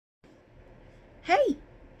Hey,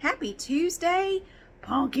 happy Tuesday.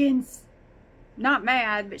 Pumpkin's not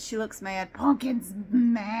mad, but she looks mad. Pumpkin's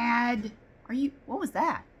mad. What was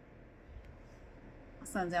that? My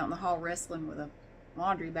son's out in the hall wrestling with a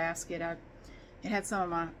laundry basket. It had some of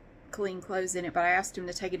my clean clothes in it, but I asked him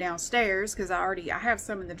to take it downstairs because I have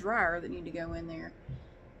some in the dryer that need to go in there.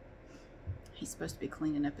 He's supposed to be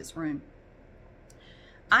cleaning up his room.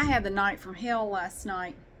 I had the night from hell last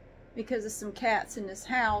night because of some cats in this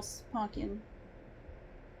house. Pumpkin.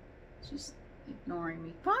 She's ignoring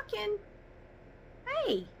me. Pumpkin!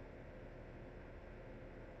 Hey!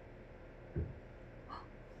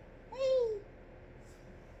 Hey!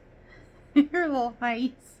 Your little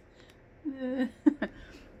face.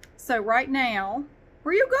 So right now,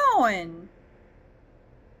 where you going?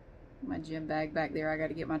 My gym bag back there. I got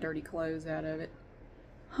to get my dirty clothes out of it.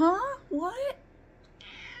 Huh? What?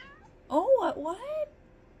 Oh, what?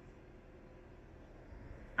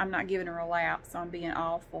 I'm not giving her a lap, so I'm being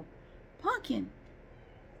awful. Pumpkin.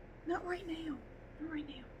 Not right now. Not right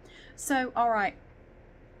now. So, all right.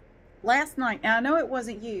 Last night, and I know it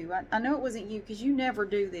wasn't you. I know it wasn't you because you never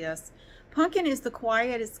do this. Pumpkin is the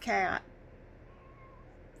quietest cat.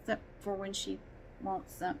 Except for when she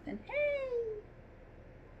wants something. Hey!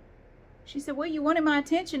 She said, well, you wanted my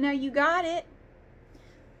attention. Now you got it.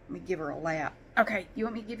 Let me give her a lap. Okay, you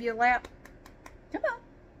want me to give you a lap? Come on.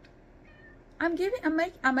 I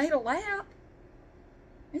made a lap.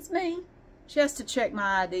 It's me. She has to check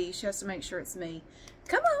my ID. She has to make sure it's me.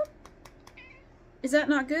 Come on. Is that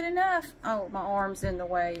not good enough? Oh, my arm's in the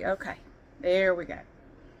way. Okay. There we go.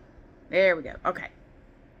 There we go. Okay.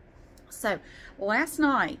 So, last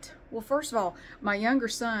night, well, first of all, my younger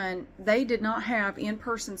son, they did not have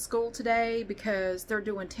in-person school today because they're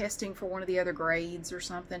doing testing for one of the other grades or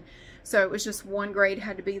something. So, it was just one grade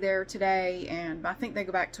had to be there today, and I think they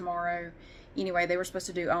go back tomorrow. Anyway, they were supposed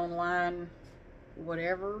to do online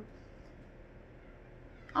whatever.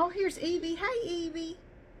 Oh, here's Evie. Hey, Evie.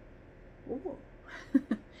 Ooh.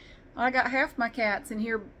 I got half my cats in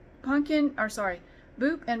here.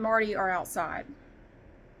 Boop and Marty are outside.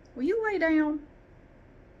 Will you lay down?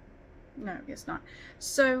 No, I guess not.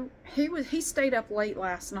 So he stayed up late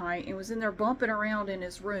last night and was in there bumping around in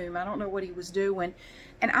his room. I don't know what he was doing.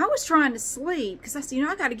 And I was trying to sleep because I said,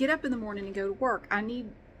 I got to get up in the morning and go to work. I need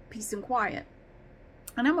peace and quiet.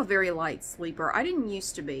 And I'm a very light sleeper. I didn't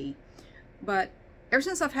used to be, but ever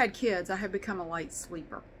since I've had kids, I have become a light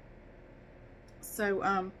sleeper.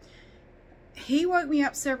 So he woke me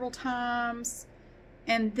up several times,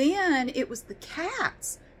 and then it was the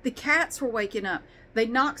cats. The cats were waking up. They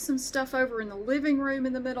knocked some stuff over in the living room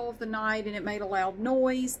in the middle of the night, and it made a loud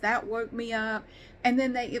noise. That woke me up. And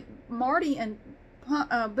then Marty and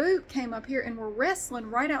Boop came up here and were wrestling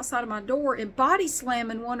right outside of my door and body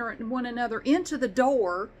slamming one another into the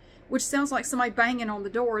door, which sounds like somebody banging on the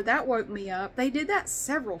door. That woke me up. They did that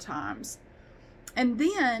several times. And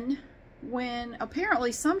then when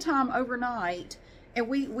apparently sometime overnight, and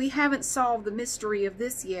we haven't solved the mystery of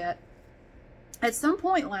this yet, at some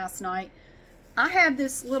point last night, I had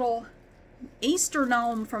this little Easter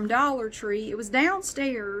gnome from Dollar Tree. It was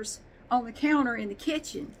downstairs on the counter in the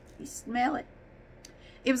kitchen. You smell it?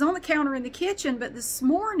 It was on the counter in the kitchen, but this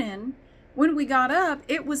morning when we got up,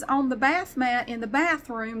 it was on the bath mat in the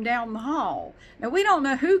bathroom down the hall. Now, we don't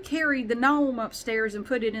know who carried the gnome upstairs and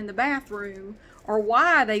put it in the bathroom or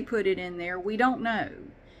why they put it in there. We don't know.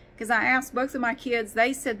 Because I asked both of my kids,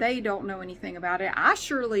 they said they don't know anything about it. I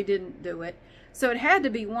surely didn't do it. So it had to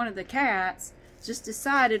be one of the cats just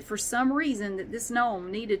decided for some reason that this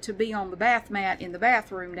gnome needed to be on the bath mat in the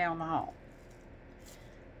bathroom down the hall.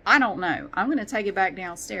 I don't know. I'm going to take it back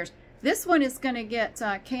downstairs. This one is going to get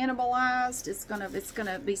cannibalized. It's going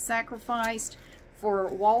to be sacrificed for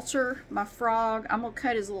Walter, my frog. I'm going to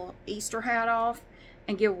cut his little Easter hat off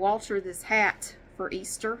and give Walter this hat for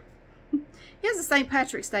Easter. He has a St.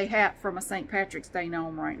 Patrick's Day hat from a St. Patrick's Day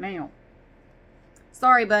gnome right now.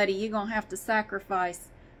 Sorry, buddy, you're going to have to sacrifice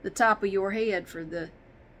the top of your head for the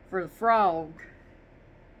frog.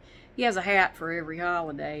 He has a hat for every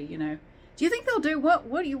holiday, you know. Do you think they'll do,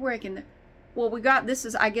 what do you reckon? Well, we got,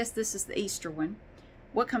 I guess this is the Easter one.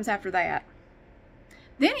 What comes after that?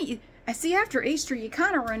 Then, I see after Easter, you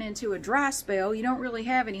kind of run into a dry spell. You don't really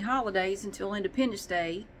have any holidays until Independence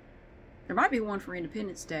Day. There might be one for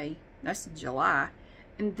Independence Day. That's in July.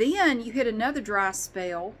 And then you hit another dry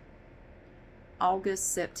spell.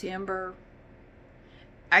 August, September.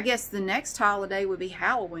 I guess the next holiday would be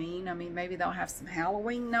Halloween. I mean, maybe they'll have some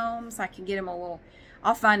Halloween gnomes. I can get him a little,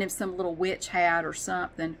 I'll find him some little witch hat or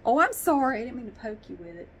something. Oh, I'm sorry. I didn't mean to poke you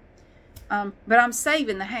with it. But I'm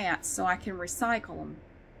saving the hats so I can recycle them.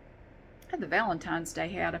 I had the Valentine's Day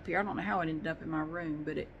hat up here. I don't know how it ended up in my room,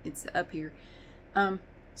 but it's up here.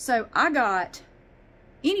 So I got,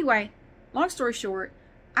 anyway, long story short,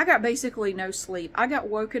 I got basically no sleep. I got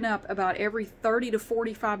woken up about every 30 to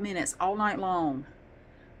 45 minutes all night long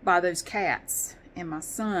by those cats and my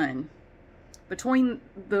son. Between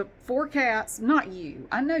the 4 cats, not you.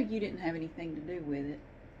 I know you didn't have anything to do with it.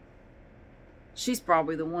 She's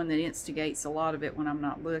probably the one that instigates a lot of it when I'm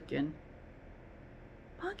not looking.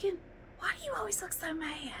 Pumpkin, why do you always look so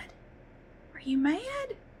mad? Are you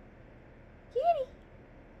mad? Kitty.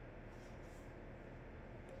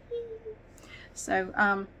 So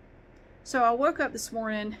I woke up this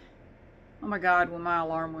morning. Oh my God, when my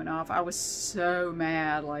alarm went off, I was so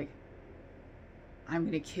mad. Like, I'm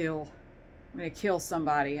gonna kill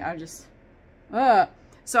somebody.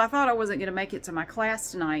 So I thought I wasn't gonna make it to my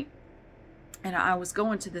class tonight. And I was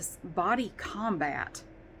going to this body combat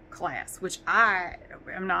class, which I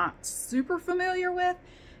am not super familiar with.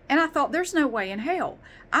 And I thought, there's no way in hell.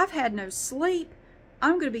 I've had no sleep.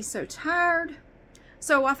 I'm going to be so tired.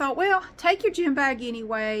 So I thought, well, take your gym bag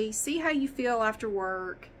anyway. See how you feel after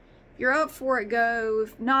work. If you're up for it, go.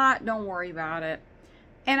 If not, don't worry about it.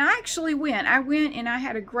 And I actually went. I went and I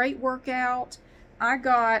had a great workout. I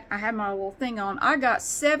had my little thing on. I got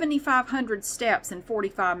 7,500 steps in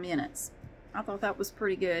 45 minutes. I thought that was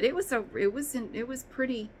pretty good. It was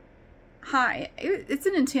pretty high. It's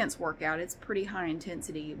an intense workout. It's pretty high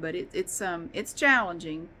intensity, but it's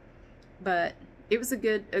challenging. But it was a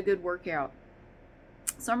good workout.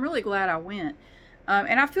 So I'm really glad I went.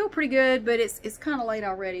 And I feel pretty good, but it's kind of late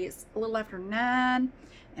already. It's a little after 9,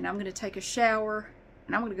 and I'm going to take a shower,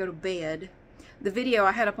 and I'm going to go to bed. The video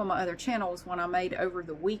I had up on my other channel was one I made over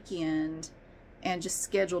the weekend, and just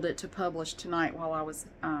scheduled it to publish tonight while I was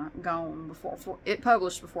gone. Before it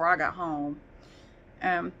published before I got home.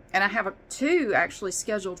 And I have 2 actually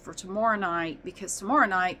scheduled for tomorrow night, because tomorrow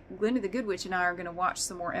night Glendy the Good Witch and I are going to watch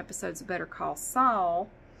some more episodes of Better Call Saul.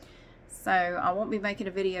 So I won't be making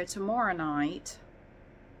a video tomorrow night.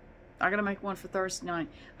 I got to make one for Thursday night.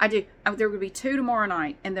 There will be 2 tomorrow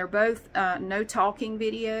night, and they're both no talking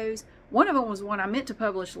videos. One of them was one I meant to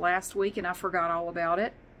publish last week, and I forgot all about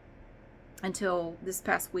it until this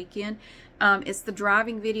past weekend. It's the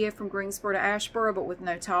driving video from Greensboro to Asheboro, but with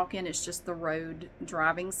no talking. It's just the road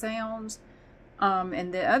driving sounds.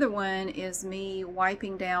 And the other one is me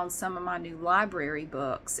wiping down some of my new library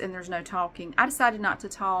books, and there's no talking. I decided not to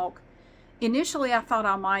talk. Initially, I thought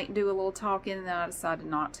I might do a little talking, and then I decided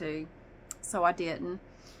not to, so I didn't.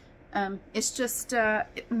 It's just,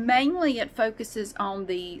 mainly it focuses on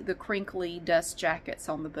the crinkly dust jackets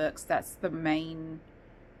on the books. That's the main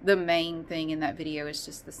thing in that video, is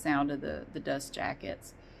just the sound of the dust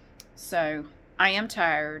jackets. So I am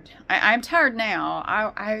tired. I'm tired now.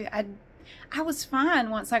 I was fine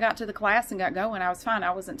once I got to the class and got going. I was fine. I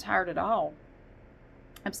wasn't tired at all.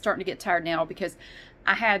 I'm starting to get tired now because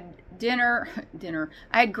I had dinner.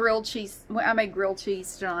 I had grilled cheese. Well, I made grilled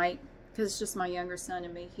cheese tonight because it's just my younger son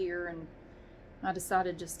and me here, and I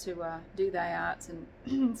decided just to do that.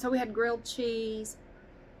 And so we had grilled cheese.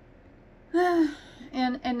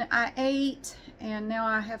 And I ate, and now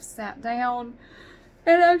I have sat down,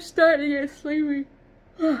 and I'm starting to get sleepy.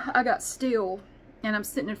 I got still, and I'm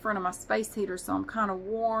sitting in front of my space heater, so I'm kind of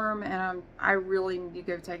warm, and I really need to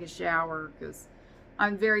go take a shower because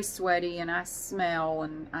I'm very sweaty, and I smell,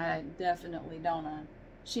 and I definitely don't.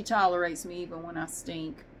 She tolerates me even when I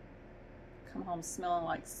stink. Come home smelling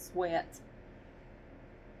like sweat.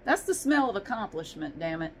 That's the smell of accomplishment,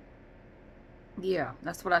 damn it. Yeah,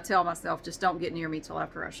 that's what I tell myself. Just don't get near me till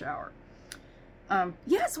after I shower.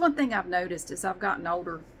 Yes, one thing I've noticed is I've gotten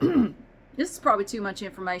older. This is probably too much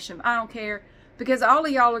information, but I don't care, because all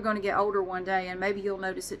of y'all are going to get older one day, and maybe you'll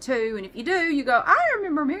notice it too. And if you do, you go, I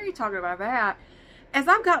remember Mary talking about that. As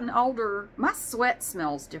I've gotten older, my sweat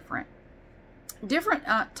smells different. Different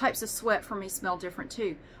types of sweat for me smell different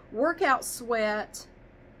too. Workout sweat,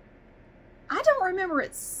 I don't remember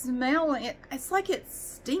it smelling. It's like it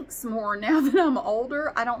stinks more now that I'm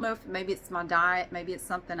older. I don't know if maybe it's my diet, maybe it's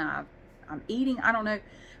something I'm eating, I don't know.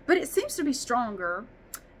 But it seems to be stronger.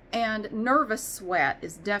 And nervous sweat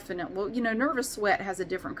is definitely, well, you know, nervous sweat has a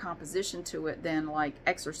different composition to it than like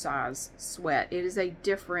exercise sweat. It is a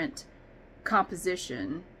different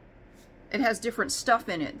composition. It has different stuff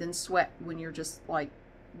in it than sweat when you're just like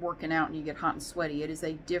working out and you get hot and sweaty. It is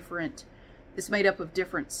a different, it's made up of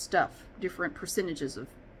different stuff, different percentages of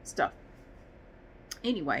stuff.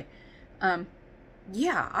 Anyway,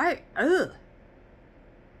 yeah,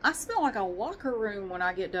 I smell like a locker room when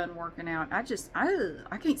I get done working out. I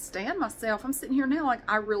can't stand myself. I'm sitting here now like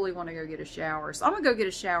I really want to go get a shower. So I'm going to go get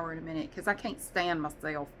a shower in a minute because I can't stand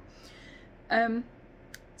myself.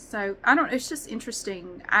 So I don't, it's just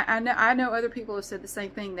interesting. I know other people have said the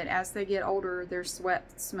same thing, that as they get older, their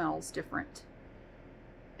sweat smells different.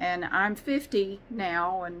 And I'm 50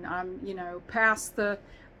 now, and I'm, you know,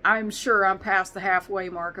 I'm sure I'm past the halfway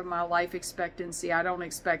mark of my life expectancy. I don't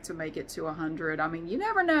expect to make it to 100. I mean, you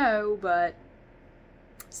never know, but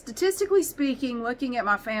statistically speaking, looking at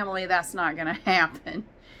my family, that's not going to happen.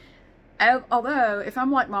 Although, if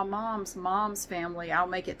I'm like my mom's family, I'll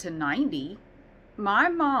make it to 90. My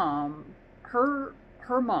mom, her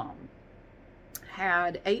mom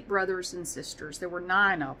had 8 brothers and sisters. There were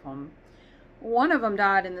 9 of them. One of them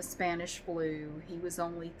died in the Spanish flu. He was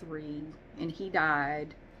only 3, and he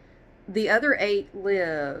died. The other 8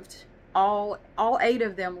 lived. All 8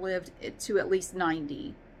 of them lived to at least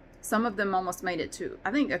 90. Some of them almost made it to,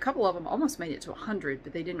 I think a couple of them almost made it to 100,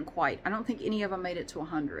 but they didn't quite. I don't think any of them made it to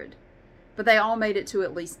 100. But they all made it to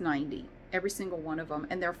at least 90. Every single one of them.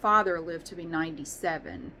 And their father lived to be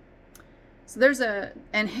 97. So there's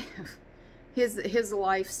and his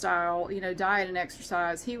lifestyle, you know, diet and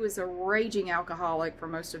exercise. He was a raging alcoholic for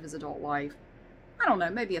most of his adult life. I don't know,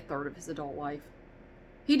 maybe a third of his adult life.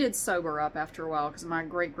 He did sober up after a while because my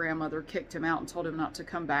great-grandmother kicked him out and told him not to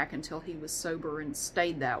come back until he was sober, and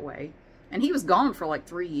stayed that way. And he was gone for like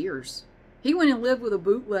 3 years. He went and lived with a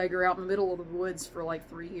bootlegger out in the middle of the woods for like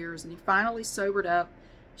 3 years, and he finally sobered up.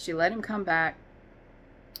 She let him come back,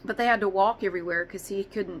 but they had to walk everywhere because he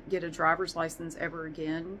couldn't get a driver's license ever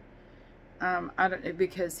again. I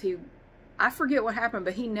forget what happened,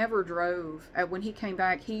 but he never drove. When he came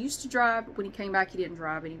back, he used to drive, but when he came back, he didn't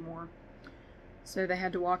drive anymore. So they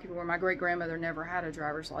had to walk everywhere. My great-grandmother never had a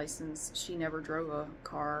driver's license. She never drove a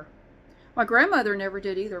car. My grandmother never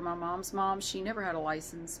did either. My mom's mom, she never had a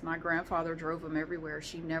license. My grandfather drove them everywhere.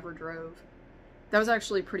 She never drove. That was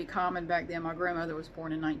actually pretty common back then. My grandmother was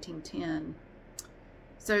born in 1910.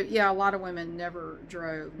 So, yeah, a lot of women never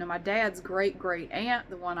drove. Now, my dad's great-great-aunt,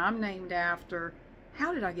 the one I'm named after.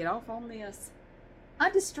 How did I get off on this? I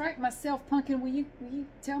distract myself, Pumpkin. Will you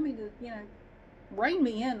tell me to, you know, rein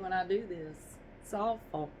me in when I do this? It's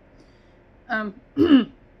awful.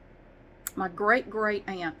 My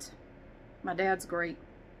great-great-aunt, my dad's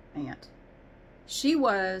great-aunt, she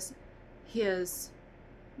was his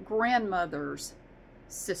grandmother's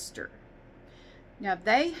sister. Now,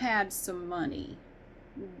 they had some money.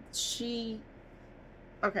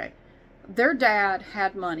 Their dad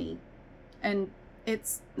had money, and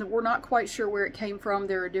we're not quite sure where it came from.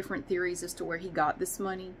 There are different theories as to where he got this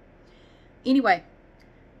money. Anyway,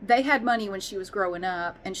 they had money when she was growing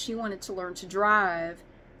up, and she wanted to learn to drive,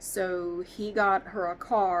 so he got her a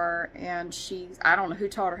car, and I don't know who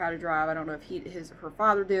taught her how to drive. I don't know if her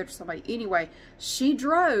father did or somebody. Anyway, she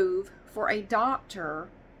drove for a doctor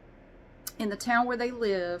in the town where they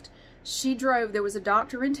lived. She drove, there was a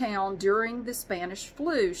doctor in town during the Spanish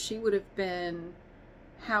flu. She would have been,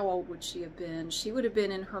 how old would she have been? She would have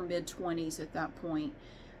been in her mid-20s at that point.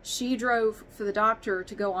 She drove for the doctor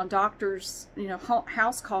to go on doctors, you know,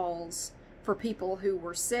 house calls for people who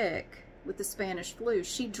were sick with the Spanish flu.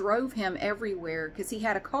 She drove him everywhere because he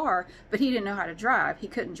had a car, but he didn't know how to drive. He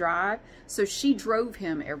couldn't drive, so she drove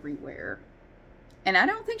him everywhere. And I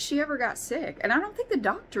don't think she ever got sick, and I don't think the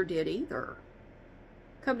doctor did either.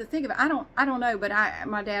 Come to think of it, I don't know, but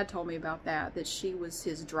my dad told me about that she was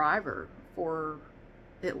his driver for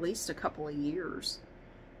at least a couple of years.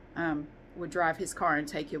 Would drive his car and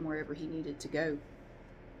take him wherever he needed to go.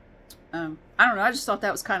 I don't know, I just thought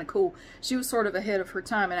that was kind of cool. She was sort of ahead of her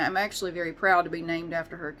time, and I'm actually very proud to be named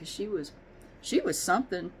after her because she was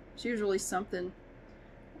something. She was really something.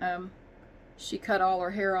 She cut all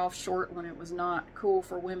her hair off short when it was not cool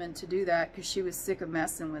for women to do that because she was sick of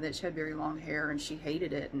messing with it. She had very long hair and she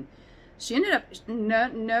hated it, and she ended up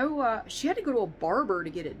she had to go to a barber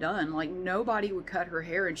to get it done. Like, nobody would cut her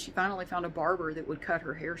hair, and she finally found a barber that would cut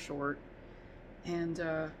her hair short, and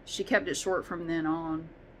she kept it short from then on.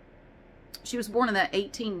 She was born in the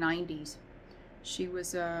 1890s. She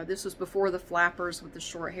was this was before the flappers with the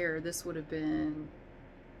short hair. This would have been,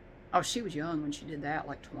 oh, she was young when she did that,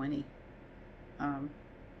 like 20.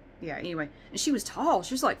 Yeah, anyway, and she was tall.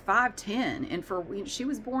 She was like 5'10", and she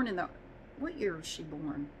was born in what year was she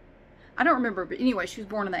born? I don't remember, but anyway, she was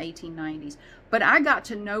born in the 1890s. But I got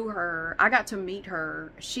to know her. I got to meet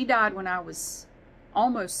her. She died when I was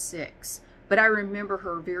almost 6, but I remember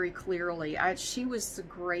her very clearly. She was the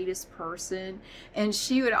greatest person, and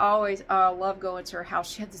she would always love going to her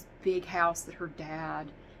house. She had this big house that her dad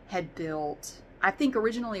had built. I think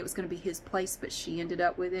originally it was going to be his place, but she ended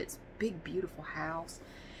up with it. It's a big, beautiful house.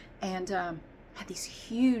 And had these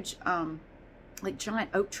huge, like giant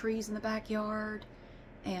oak trees in the backyard.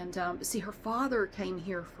 And see, her father came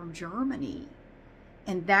here from Germany.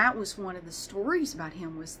 And that was one of the stories about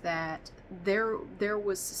him, was that there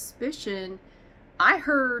was suspicion. I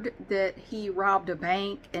heard that he robbed a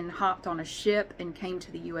bank and hopped on a ship and came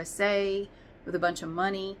to the USA with a bunch of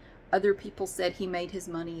money. Other people said he made his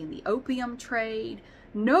money in the opium trade.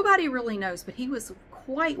 Nobody really knows, but he was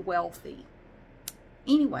quite wealthy.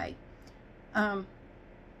 Anyway,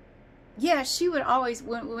 yeah, she would always,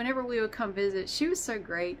 whenever we would come visit, she was so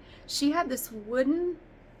great. She had this wooden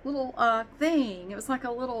little thing. It was like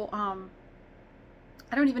a little,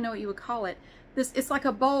 I don't even know what you would call it. It's like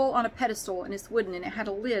a bowl on a pedestal, and it's wooden, and it had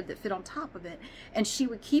a lid that fit on top of it. And she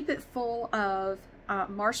would keep it full of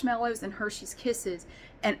marshmallows and Hershey's Kisses,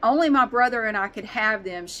 and only my brother and I could have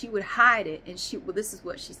them. She would hide it, and well, this is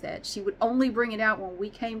what she said. She would only bring it out when we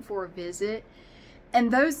came for a visit.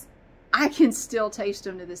 And those, I can still taste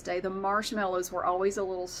them to this day. The marshmallows were always a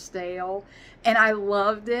little stale, and I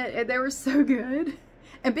loved it, and they were so good.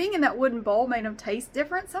 And being in that wooden bowl made them taste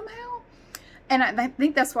different somehow. And I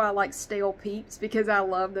think that's why I like stale Peeps, because I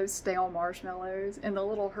love those stale marshmallows and the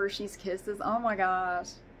little Hershey's Kisses. Oh my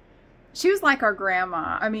gosh. She was like our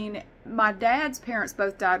grandma. I mean, my dad's parents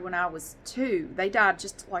both died when I was 2. They died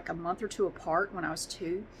just like a month or 2 apart when I was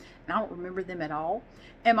 2. And I don't remember them at all.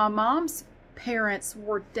 And my mom's parents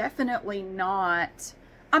were definitely not,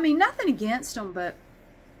 I mean, nothing against them, but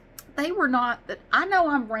they were not, that I know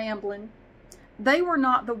I'm rambling. They were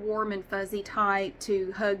not the warm and fuzzy type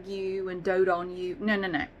to hug you and dote on you. No, no,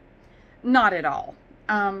 no. Not at all.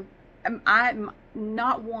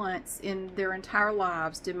 Not once in their entire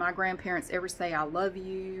lives did my grandparents ever say, I love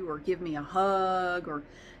you, or give me a hug, or,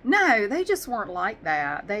 no, they just weren't like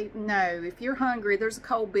that. No, if you're hungry, there's a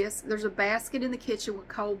cold biscuit, there's a basket in the kitchen with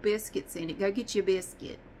cold biscuits in it. Go get you a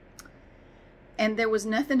biscuit. And there was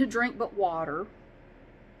nothing to drink but water.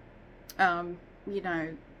 You know,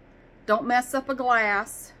 don't mess up a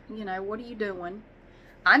glass. You know, what are you doing?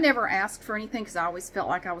 I never asked for anything because I always felt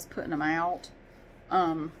like I was putting them out.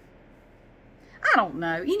 I don't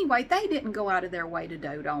know. Anyway, they didn't go out of their way to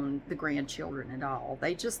dote on the grandchildren at all.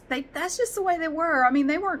 That's just the way they were. I mean,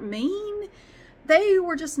 they weren't mean. They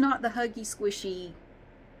were just not the huggy, squishy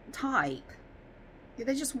type.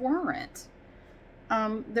 They just weren't.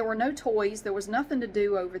 There were no toys. There was nothing to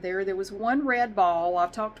do over there. There was one red ball.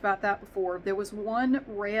 I've talked about that before. There was one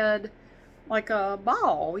red, like a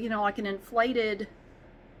ball, you know, like an inflated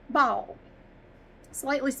ball.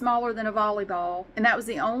 Slightly smaller than a volleyball. And that was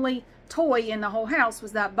the only toy in the whole house,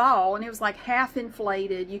 was that ball. And it was like half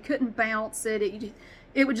inflated. You couldn't bounce it.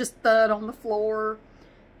 It would just thud on the floor.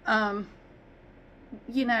 You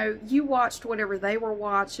know, you watched whatever they were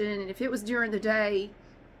watching. And if it was during the day,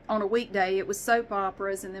 on a weekday, it was soap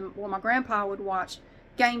operas. And then, well, my grandpa would watch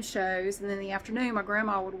game shows. And then in the afternoon, my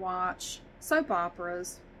grandma would watch soap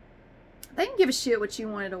operas. They didn't give a shit what you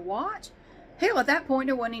wanted to watch. Hell, at that point,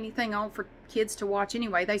 there wasn't anything on for kids to watch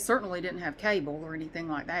anyway. They certainly didn't have cable or anything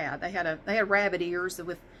like that. They had rabbit ears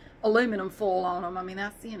with aluminum foil on them. I mean,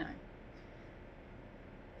 that's, you know.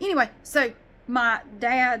 Anyway, so my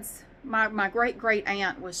dad's, my great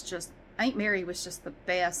aunt was just, Aunt Mary was just the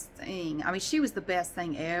best thing. I mean, she was the best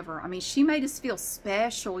thing ever. I mean, she made us feel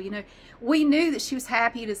special, you know. We knew that she was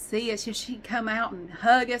happy to see us, and she'd come out and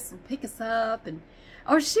hug us and pick us up, and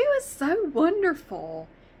oh, she was so wonderful.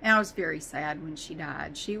 And I was very sad when she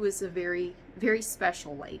died. She was a very, very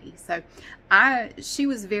special lady. So she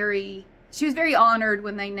was very honored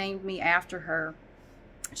when they named me after her.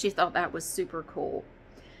 She thought that was super cool.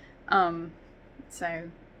 So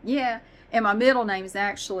yeah. And my middle name is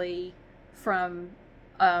actually from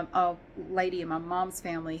a lady in my mom's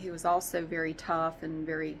family who was also very tough and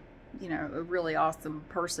very, you know, a really awesome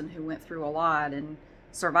person who went through a lot and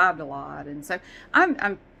survived a lot. And so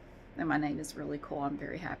and my name is really cool. I'm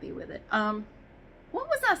very happy with it. What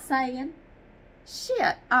was I saying?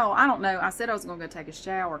 Shit. Oh, I don't know. I said I was going to go take a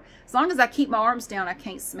shower. As long as I keep my arms down, I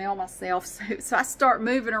can't smell myself. So I start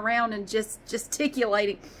moving around and just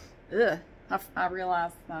gesticulating. Ugh. I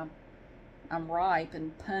realize I'm ripe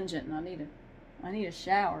and pungent, and I need a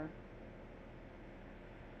shower.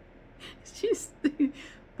 She's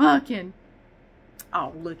fucking.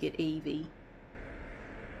 Oh, look at Evie.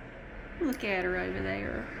 Look at her over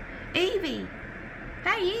there. Evie!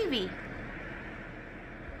 Hey, Evie!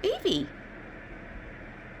 Evie!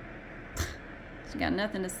 She got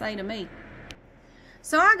nothing to say to me.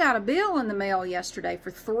 So I got a bill in the mail yesterday for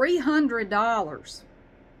 $300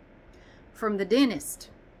 from the dentist.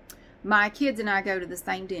 My kids and I go to the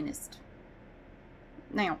same dentist.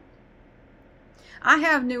 Now, I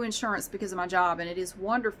have new insurance because of my job, and it is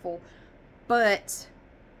wonderful, but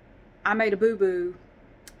I made a boo-boo.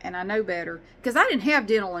 and I know better, because I didn't have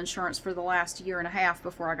dental insurance for the last year and a half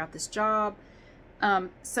before I got this job.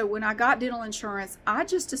 So when I got dental insurance, I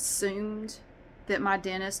just assumed that my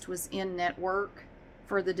dentist was in network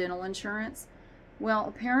for the dental insurance. Well,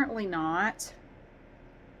 apparently not.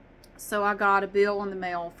 So I got a bill in the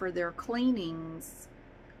mail for their cleanings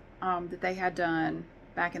that they had done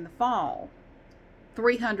back in the fall.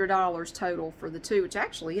 $300 total for the two, which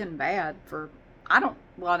actually isn't bad for, I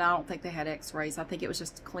don't think they had x-rays. I think it was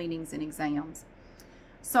just cleanings and exams.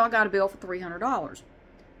 So I got a bill for $300.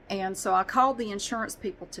 And so I called the insurance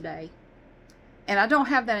people today, and I don't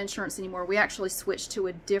have that insurance anymore. We actually switched to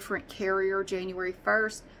a different carrier January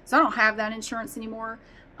 1st. So I don't have that insurance anymore.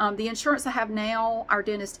 The insurance I have now, our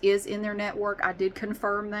dentist is in their network. I did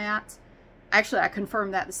confirm that. Actually, I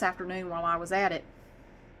confirmed that this afternoon while I was at it.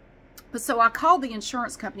 But so I called the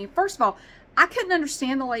insurance company. First of all, I couldn't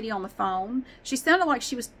understand the lady on the phone. She sounded like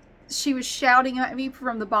she was shouting at me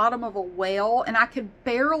from the bottom of a well, and I could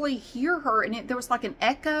barely hear her, and there was like an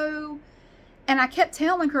echo. And I kept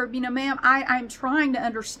telling her, you know, ma'am, I'm trying to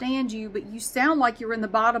understand you, but you sound like you're in the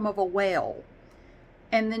bottom of a well.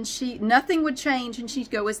 And then nothing would change, and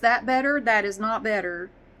she'd go, is that better? That is not better.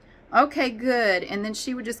 Okay, good. And then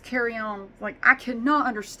she would just carry on. Like, I could not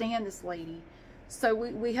understand this lady. So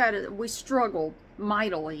we struggled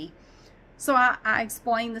mightily. So I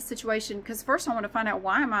explained the situation, because first I want to find out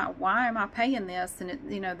why am I paying this? And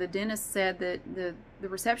you know, the dentist said that the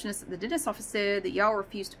receptionist at the dentist office said that y'all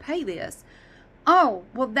refused to pay this. Oh,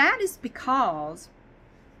 well, that is because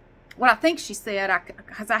what I think she said,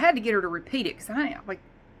 because I had to get her to repeat it, because I like,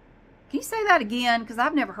 can you say that again? Because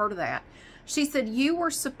I've never heard of that. She said you were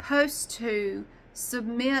supposed to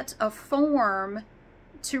submit a form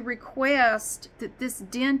to request that this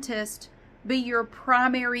dentist be your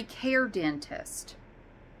primary care dentist.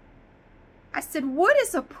 I said, what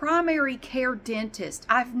is a primary care dentist?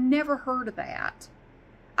 I've never heard of that.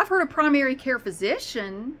 I've heard of primary care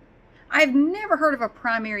physician. I've never heard of a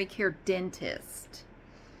primary care dentist.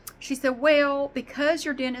 She said, well, because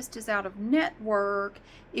your dentist is out of network,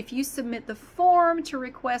 if you submit the form to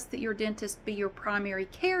request that your dentist be your primary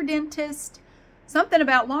care dentist, something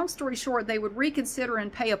about, long story short, they would reconsider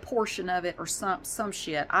and pay a portion of it or some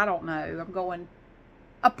shit. I don't know. I'm going,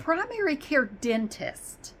 a primary care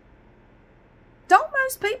dentist. Don't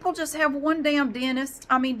most people just have one damn dentist?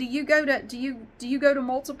 I mean, do you go to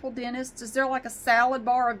multiple dentists? Is there like a salad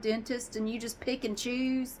bar of dentists and you just pick and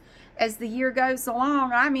choose as the year goes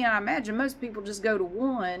along? I mean, I imagine most people just go to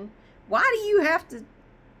one. Why do you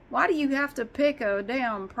have to pick a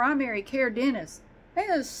damn primary care dentist? That's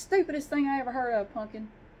the stupidest thing I ever heard of, Pumpkin.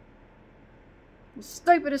 The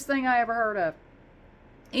stupidest thing I ever heard of.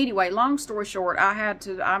 Anyway, long story short, I'm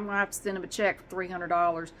going to have to send them a check for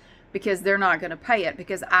 $300 because they're not going to pay it,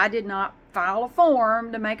 because I did not file a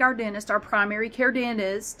form to make our dentist our primary care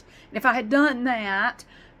dentist. And if I had done that,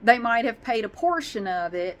 they might have paid a portion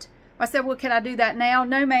of it. I said, well, can I do that now?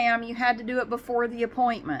 No, ma'am, you had to do it before the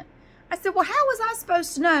appointment. I said, well, how was I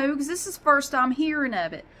supposed to know? Because this is the first I'm hearing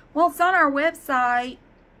of it. Well, it's on our website.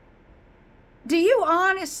 Do you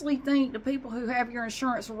honestly think the people who have your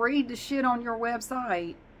insurance read the shit on your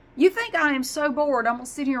website? You think I am so bored I'm going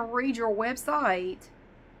to sit here and read your website?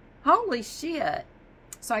 Holy shit.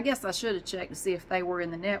 So I guess I should have checked to see if they were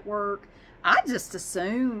in the network. I just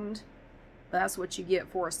assumed that's what you get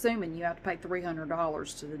for assuming you have to pay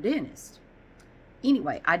 $300 to the dentist.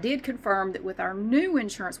 Anyway, I did confirm that with our new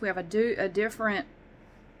insurance, we have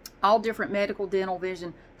all different medical, dental,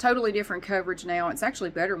 vision, totally different coverage now. It's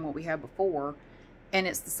actually better than what we had before, and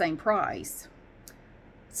it's the same price.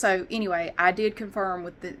 So anyway, I did confirm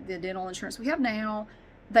with the dental insurance we have now,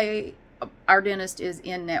 our dentist is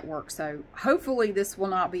in network. So hopefully this will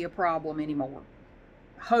not be a problem anymore.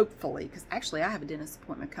 Hopefully, because actually I have a dentist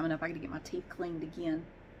appointment coming up. I got to get my teeth cleaned again.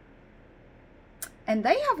 And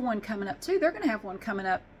they have one coming up too. They're going to have one coming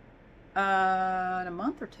up in a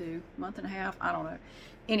month or two, month and a half. I don't know.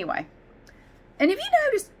 Anyway, and if you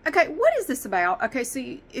notice, okay, what is this about? Okay,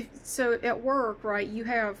 so at work, right? You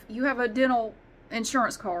have a dental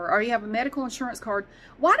insurance card, or you have a medical insurance card.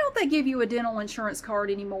 Why don't they give you a dental insurance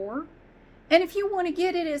card anymore? And if you want to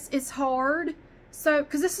get it, it's hard. So,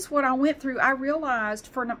 because this is what I went through, I realized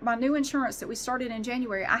for my new insurance that we started in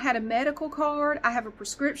January, I had a medical card, I have a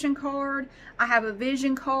prescription card, I have a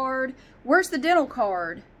vision card. Where's the dental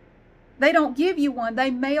card? They don't give you one.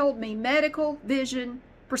 They mailed me medical, vision,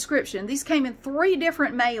 prescription. These came in 3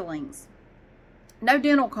 different mailings. No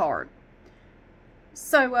dental card.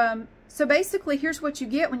 So, so basically, here's what you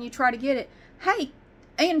get when you try to get it. Hey,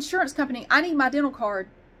 insurance company, I need my dental card.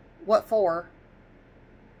 What for?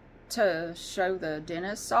 To show the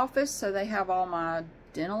dentist's office so they have all my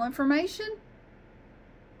Dental information?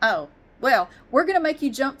 Oh, well, we're going to make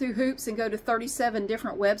you jump through hoops and go to 37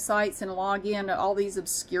 different websites and log in to all these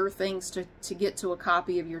obscure things to get to a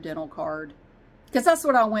copy of your dental card. Because that's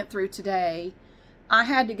what I went through today. I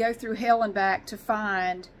had to go through hell and back to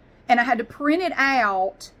find, and I had to print it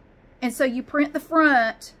out. And so you print the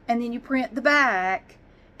front and then you print the back.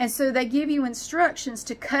 And so they give you instructions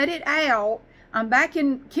to cut it out. I'm back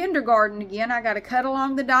in kindergarten again. I got to cut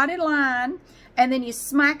along the dotted line, and then you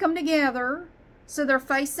smack them together so they're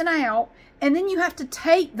facing out, and then you have to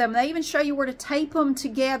tape them. They even show you where to tape them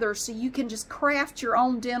together so you can just craft your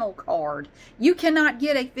own dental card. You cannot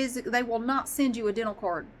get a physical, they will not send you a dental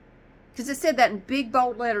card. Because it said that in big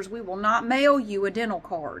bold letters, we will not mail you a dental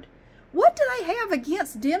card. What do they have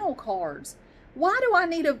against dental cards? Why do I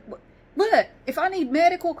need a, look, if I need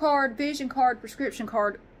medical card, vision card, prescription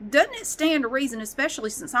card, doesn't it stand to reason, especially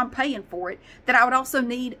since I'm paying for it, that I would also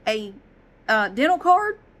need a dental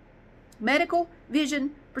card? Medical,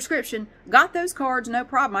 vision, prescription, got those cards, no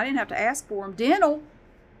problem. I didn't have to ask for them. Dental,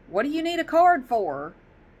 what do you need a card for?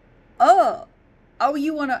 Oh,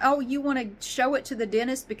 you want to show it to the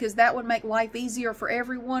dentist because that would make life easier for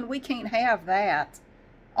everyone? We can't have that.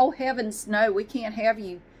 Oh, heavens, no, we can't have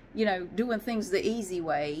you, doing things the easy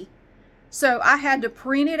way. So I had to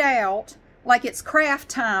print it out like it's craft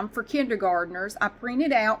time for kindergartners. I print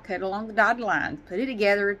it out, cut along the dotted line, put it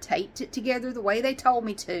together, taped it together the way they told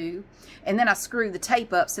me to, and then I screwed the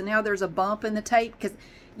tape up, so now there's a bump in the tape because,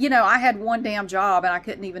 I had one damn job and I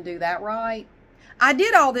couldn't even do that right. I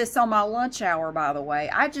did all this on my lunch hour, by the way.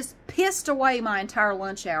 I just pissed away my entire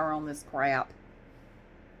lunch hour on this crap.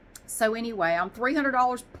 So anyway, I'm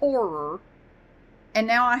 $300 poorer, and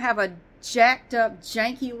now I have a jacked up,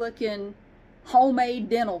 janky looking homemade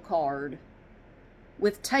dental card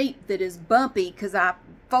with tape that is bumpy because I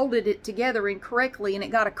folded it together incorrectly and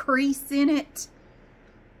it got a crease in it.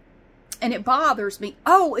 And it bothers me.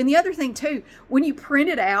 Oh, and the other thing too, when you print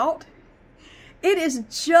it out, it is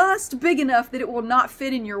just big enough that it will not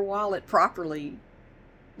fit in your wallet properly.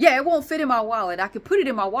 Yeah, it won't fit in my wallet. I could put it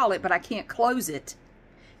in my wallet, but I can't close it.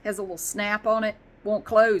 It has a little snap on it. Won't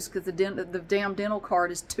close because the damn dental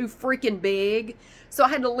card is too freaking big. So I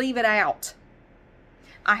had to leave it out.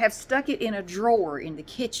 I have stuck it in a drawer in the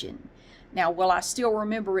kitchen. Now, will I still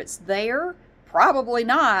remember it's there? Probably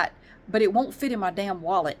not, but it won't fit in my damn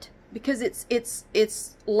wallet because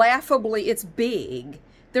it's laughably, it's big.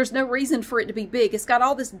 There's no reason for it to be big. It's got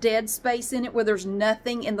all this dead space in it where there's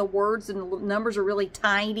nothing and the words and the numbers are really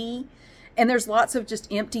tiny. And there's lots of just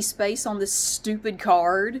empty space on this stupid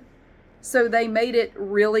card. So they made it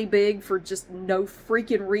really big for just no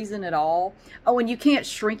freaking reason at all. Oh, and you can't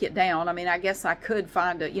shrink it down. I mean, I guess I could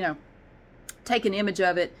find a, take an image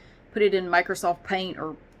of it, put it in Microsoft Paint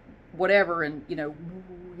or whatever and,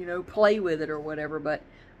 play with it or whatever. But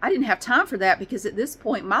I didn't have time for that because at this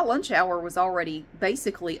point, my lunch hour was already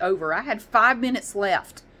basically over. I had 5 minutes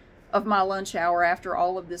left of my lunch hour after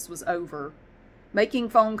all of this was over. Making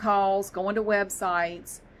phone calls, going to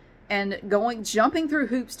websites, and jumping through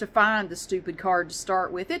hoops to find the stupid card to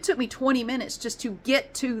start with. It took me 20 minutes just to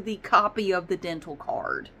get to the copy of the dental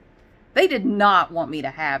card. They did not want me to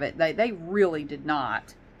have it. They really did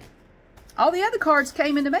not. All the other cards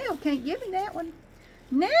came in the mail. Can't give me that one.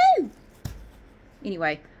 No!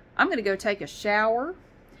 Anyway, I'm going to go take a shower,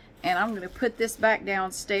 and I'm going to put this back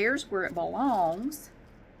downstairs where it belongs.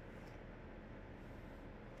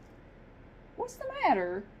 What's the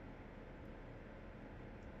matter?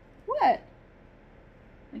 What? I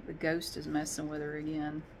think the ghost is messing with her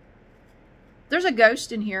again. There's a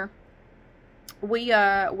ghost in here. We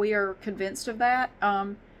are convinced of that.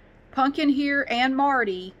 Pumpkin here and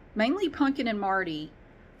Marty, mainly Pumpkin and Marty,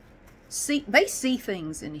 they see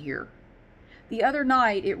things in here. The other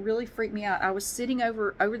night, it really freaked me out. I was sitting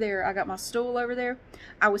over there. I got my stool over there.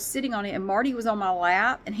 I was sitting on it, and Marty was on my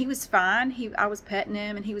lap, and he was fine. I was petting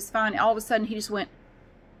him, and he was fine. All of a sudden, he just went,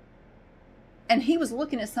 and he was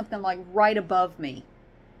looking at something like right above me.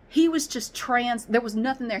 He was just there was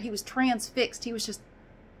nothing there. He was transfixed. He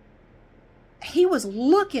was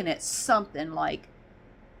looking at something like,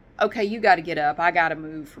 okay, you got to get up. I got to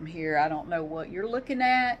move from here. I don't know what you're looking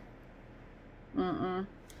at.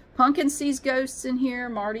 Pumpkin sees ghosts in here.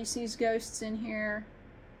 Marty sees ghosts in here.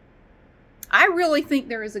 I really think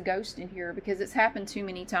there is a ghost in here because it's happened too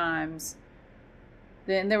many times.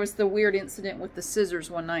 Then there was the weird incident with the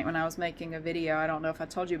scissors one night when I was making a video. I don't know if I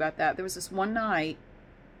told you about that. There was this one night,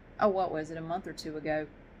 oh, what was it, a month or two ago.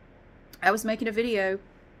 I was making a video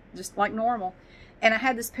just like normal. And I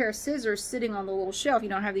had this pair of scissors sitting on the little shelf.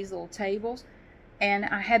 I have these little tables. And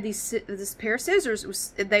I had this pair of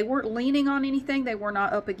scissors. They weren't leaning on anything. They were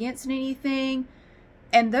not up against anything.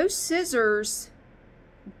 And those scissors,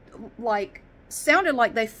 like, sounded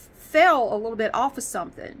like they fell a little bit off of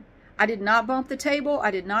something. I did not bump the table.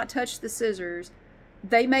 I did not touch the scissors.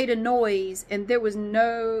 They made a noise, and there was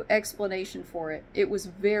no explanation for it. It was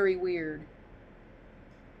very weird.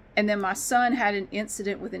 And then my son had an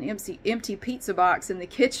incident with an empty pizza box in the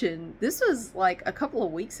kitchen. This was like a couple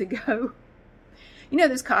of weeks ago. You know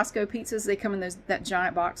those Costco pizzas? They come in that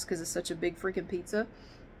giant box because it's such a big freaking pizza.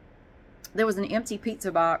 There was an empty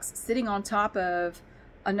pizza box sitting on top of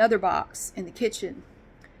another box in the kitchen.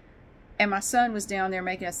 And my son was down there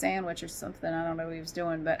making a sandwich or something. I don't know what he was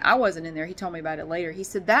doing, but I wasn't in there. He told me about it later. He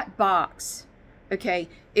said that box, okay,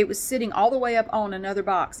 it was sitting all the way up on another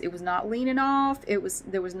box. It was not leaning off. There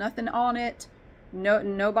was nothing on it.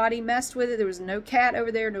 Nobody messed with it. There was no cat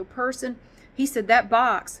over there, no person. He said that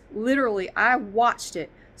box, literally, I watched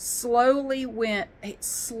it slowly it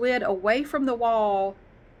slid away from the wall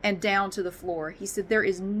and down to the floor. He said there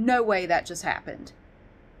is no way that just happened.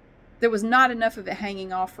 There was not enough of it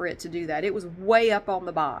hanging off for it to do that. It was way up on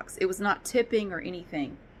the box. It was not tipping or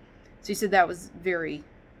anything. So he said that was very,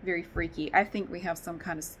 very freaky. I think we have some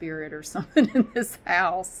kind of spirit or something in this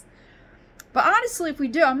house. But honestly, if we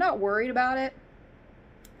do, I'm not worried about it.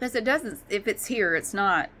 Because if it's here, it's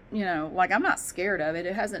not, you know, like I'm not scared of it.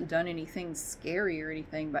 It hasn't done anything scary or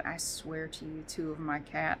anything. But I swear to you, 2 of my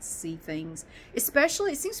cats see things.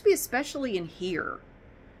 Especially, it seems to be especially in here.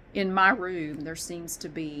 In my room, there seems to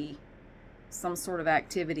be some sort of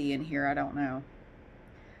activity in here. I don't know.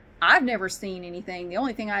 I've never seen anything. The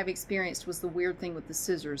only thing I've experienced was the weird thing with the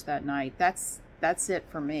scissors that night. That's it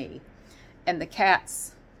for me. And the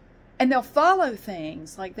cats, and they'll follow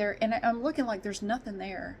things like and I'm looking like there's nothing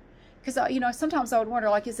there. Because, you know, sometimes I would wonder,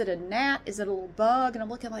 like, is it a gnat? Is it a little bug? And I'm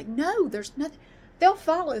looking like, no, there's nothing. They'll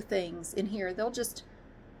follow things in here. They'll just,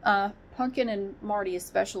 Pumpkin and Marty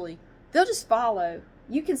especially, they'll just follow.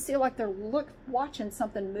 You can see like they're watching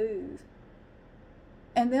something move.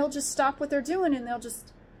 And they'll just stop what they're doing and they'll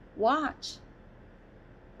just watch.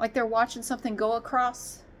 Like they're watching something go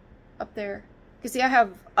across up there. Because see, I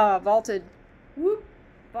have vaulted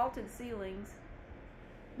ceilings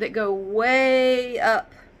that go way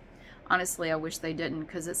up. Honestly, I wish they didn't,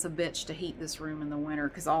 because it's a bitch to heat this room in the winter,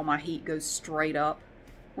 because all my heat goes straight up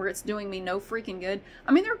where it's doing me no freaking good.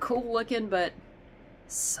 I mean, they're cool looking, but it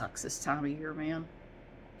sucks this time of year, man.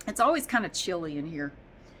 It's always kind of chilly in here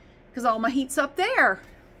because all my heat's up there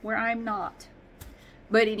where I'm not.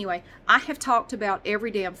 But anyway, I have talked about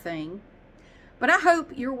every damn thing. But I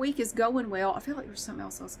hope your week is going well. I feel like there's something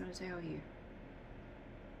else I was going to tell you.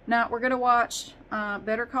 Now, we're going to watch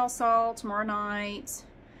Better Call Saul tomorrow night.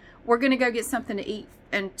 We're going to go get something to eat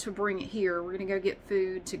and to bring it here. We're going to go get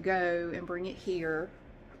food to go and bring it here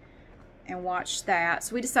and watch that.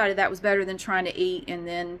 So we decided that was better than trying to eat and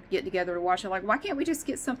then get together to watch it. Like, why can't we just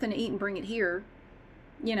get something to eat and bring it here,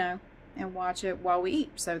 you know, and watch it while we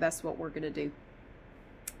eat? So that's what we're going to do.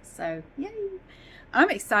 So, yay. I'm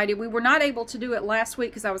excited. We were not able to do it last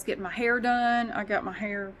week because I was getting my hair done. I got my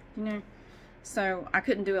hair, you know, so I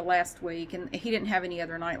couldn't do it last week. And he didn't have any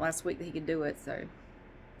other night last week that he could do it. So,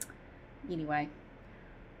 anyway.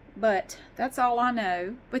 But that's all I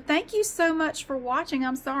know. But thank you so much for watching.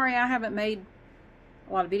 I'm sorry I haven't made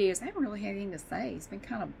a lot of videos. I haven't really had anything to say. It's been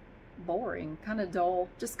kind of boring, kind of dull,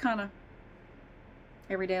 just kind of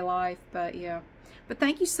everyday life. But yeah. But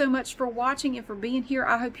thank you so much for watching and for being here.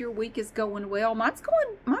 I hope your week is going well. Mine's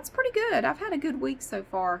pretty good. I've had a good week so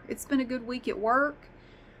far. It's been a good week at work.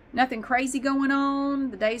 Nothing crazy going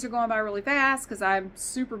on. The days are going by really fast because I'm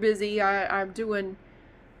super busy. I'm doing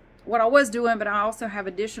what I was doing, but I also have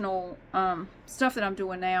additional stuff that I'm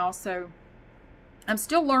doing now. So I'm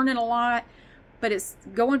still learning a lot, but it's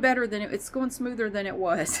going better than it's going smoother than it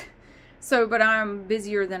was. So, but I'm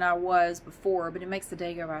busier than I was before, but it makes the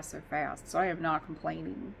day go by so fast. So I am not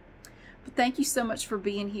complaining. But thank you so much for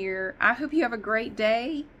being here. I hope you have a great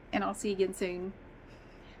day, and I'll see you again soon.